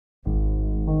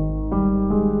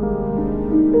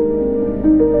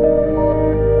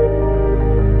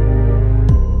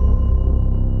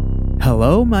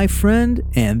my friend,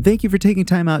 and thank you for taking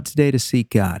time out today to seek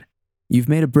God. You've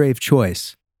made a brave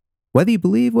choice. Whether you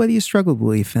believe, whether you struggle with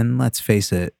belief, and let's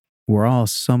face it, we're all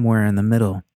somewhere in the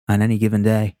middle on any given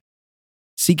day.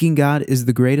 Seeking God is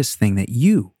the greatest thing that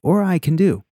you or I can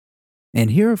do.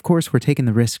 And here, of course, we're taking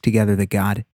the risk together that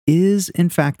God is, in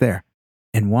fact, there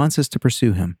and wants us to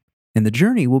pursue Him. And the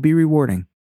journey will be rewarding.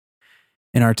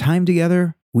 In our time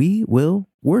together, we will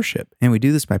worship. And we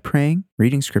do this by praying,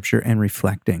 reading scripture, and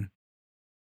reflecting.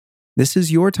 This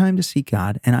is your time to seek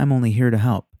God, and I'm only here to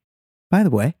help. By the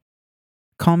way,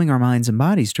 calming our minds and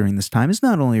bodies during this time is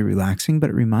not only relaxing, but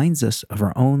it reminds us of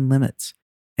our own limits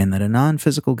and that a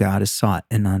non-physical God is sought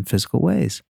in non-physical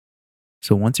ways.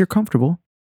 So once you're comfortable,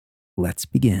 let's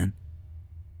begin.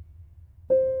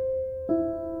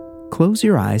 Close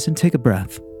your eyes and take a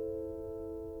breath.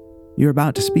 You're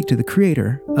about to speak to the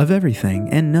Creator of everything,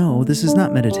 and no, this is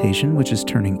not meditation, which is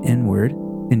turning inward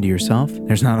into yourself.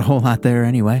 There's not a whole lot there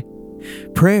anyway.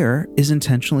 Prayer is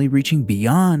intentionally reaching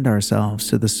beyond ourselves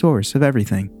to the source of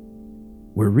everything.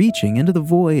 We're reaching into the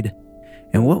void,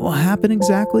 and what will happen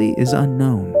exactly is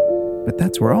unknown, but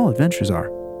that's where all adventures are.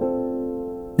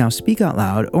 Now speak out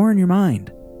loud or in your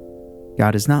mind.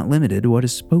 God is not limited to what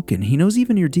is spoken. He knows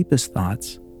even your deepest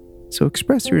thoughts, so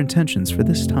express your intentions for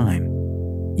this time.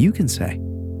 You can say,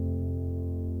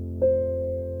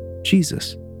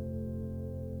 Jesus,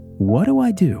 what do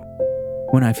I do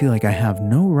when I feel like I have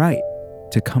no right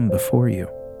to come before you?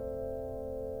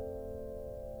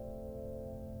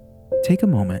 Take a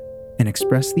moment and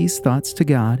express these thoughts to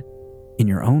God in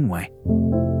your own way.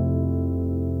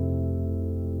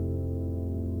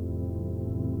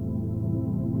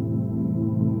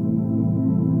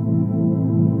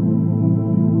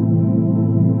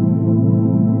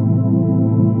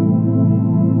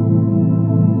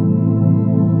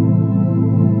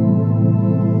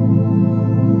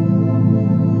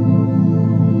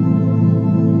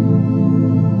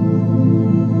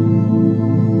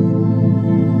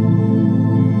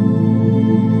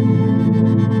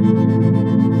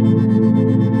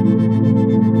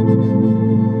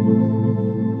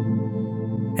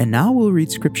 And now we'll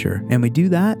read scripture, and we do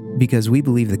that because we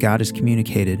believe that God has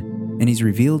communicated, and He's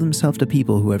revealed Himself to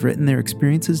people who have written their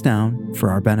experiences down for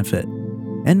our benefit.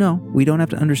 And no, we don't have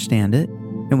to understand it,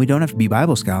 and we don't have to be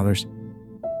Bible scholars,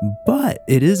 but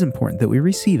it is important that we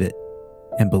receive it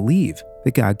and believe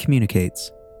that God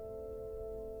communicates.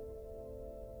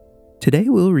 Today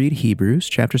we'll read Hebrews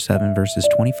chapter 7, verses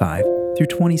 25 through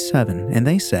 27, and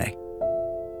they say,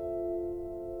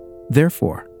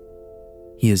 Therefore,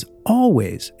 He is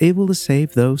always able to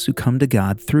save those who come to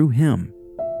God through Him,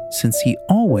 since He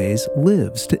always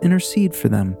lives to intercede for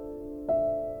them.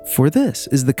 For this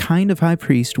is the kind of high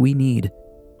priest we need,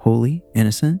 holy,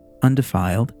 innocent,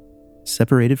 undefiled,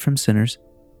 separated from sinners,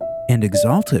 and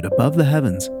exalted above the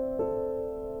heavens.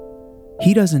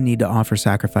 He doesn't need to offer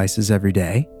sacrifices every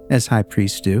day, as high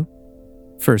priests do,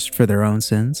 first for their own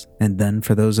sins and then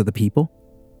for those of the people.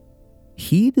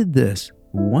 He did this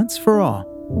once for all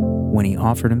when He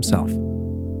offered Himself.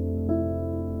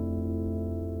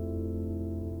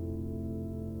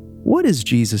 What is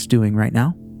Jesus doing right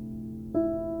now?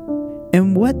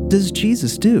 And what does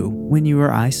Jesus do when you or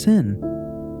I sin?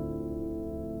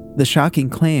 The shocking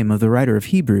claim of the writer of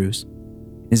Hebrews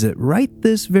is that right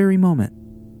this very moment,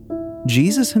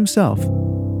 Jesus Himself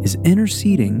is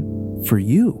interceding for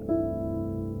you.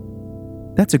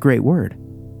 That's a great word,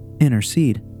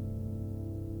 intercede.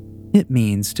 It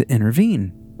means to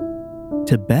intervene,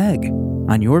 to beg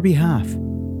on your behalf.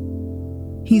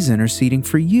 He's interceding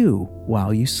for you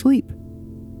while you sleep,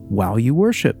 while you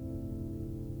worship,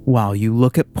 while you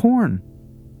look at porn,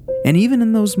 and even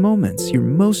in those moments you're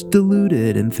most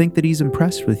deluded and think that He's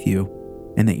impressed with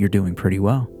you and that you're doing pretty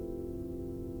well.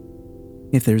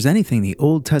 If there's anything the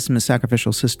Old Testament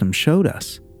sacrificial system showed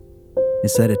us,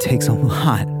 it's that it takes a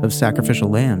lot of sacrificial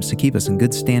lambs to keep us in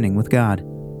good standing with God.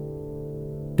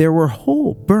 There were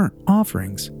whole burnt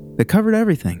offerings that covered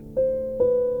everything,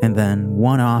 and then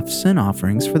one-off sin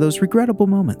offerings for those regrettable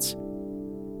moments,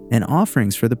 and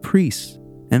offerings for the priests,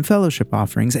 and fellowship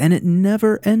offerings, and it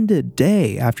never ended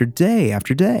day after day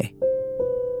after day.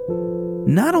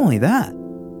 Not only that,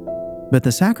 but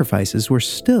the sacrifices were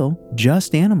still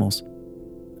just animals,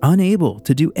 unable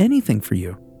to do anything for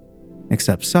you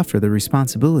except suffer the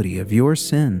responsibility of your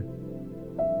sin.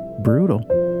 Brutal,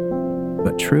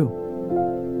 but true.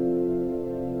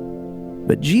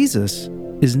 But Jesus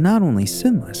is not only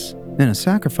sinless in a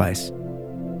sacrifice,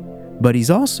 but He's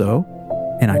also,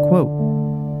 and I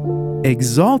quote,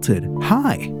 exalted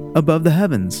high above the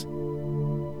heavens.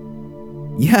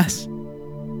 Yes,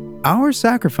 our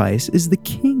sacrifice is the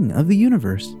King of the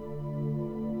universe.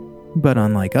 But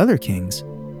unlike other kings,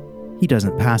 he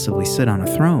doesn't passively sit on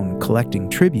a throne collecting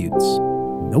tributes.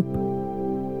 Nope.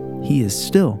 He is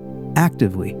still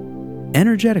actively,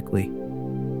 energetically,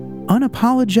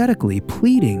 unapologetically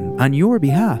pleading on your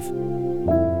behalf.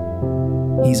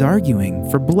 He's arguing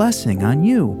for blessing on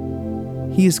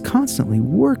you. He is constantly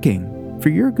working for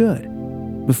your good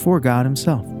before God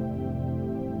himself.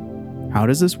 How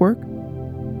does this work?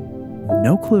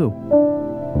 No clue.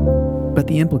 But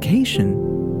the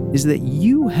implication is that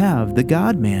you have the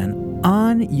God-man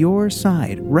on your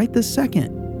side right this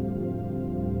second.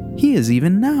 He is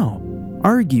even now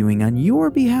arguing on your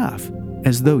behalf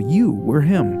as though you were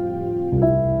him.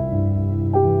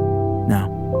 Now,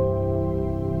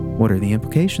 what are the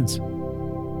implications?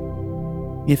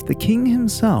 If the king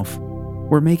himself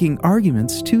were making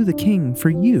arguments to the king for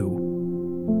you,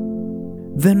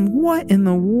 then what in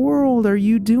the world are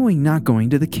you doing not going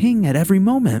to the king at every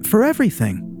moment for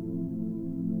everything?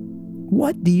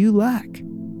 What do you lack?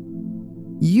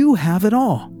 You have it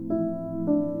all.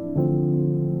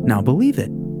 Now believe it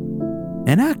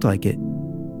and act like it.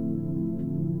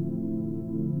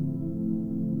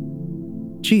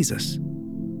 Jesus,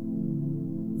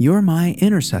 you're my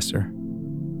intercessor.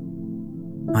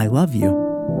 I love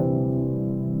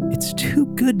you. It's too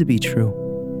good to be true.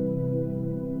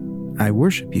 I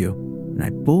worship you, and I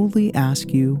boldly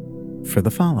ask you for the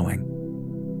following.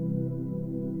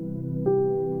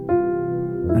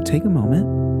 Now take a moment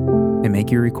and make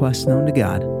your requests known to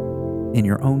God in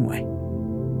your own way.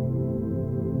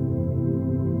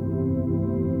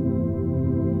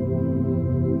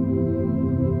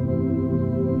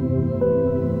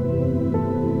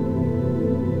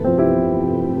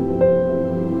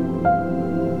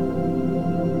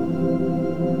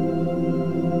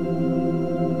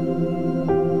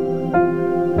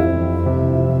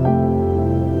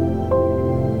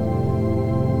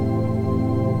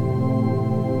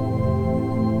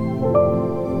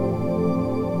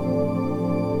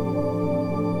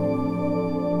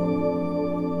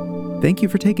 Thank you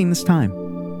for taking this time.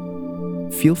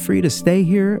 Feel free to stay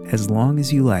here as long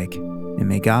as you like, and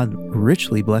may God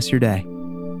richly bless your day.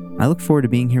 I look forward to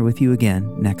being here with you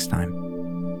again next time.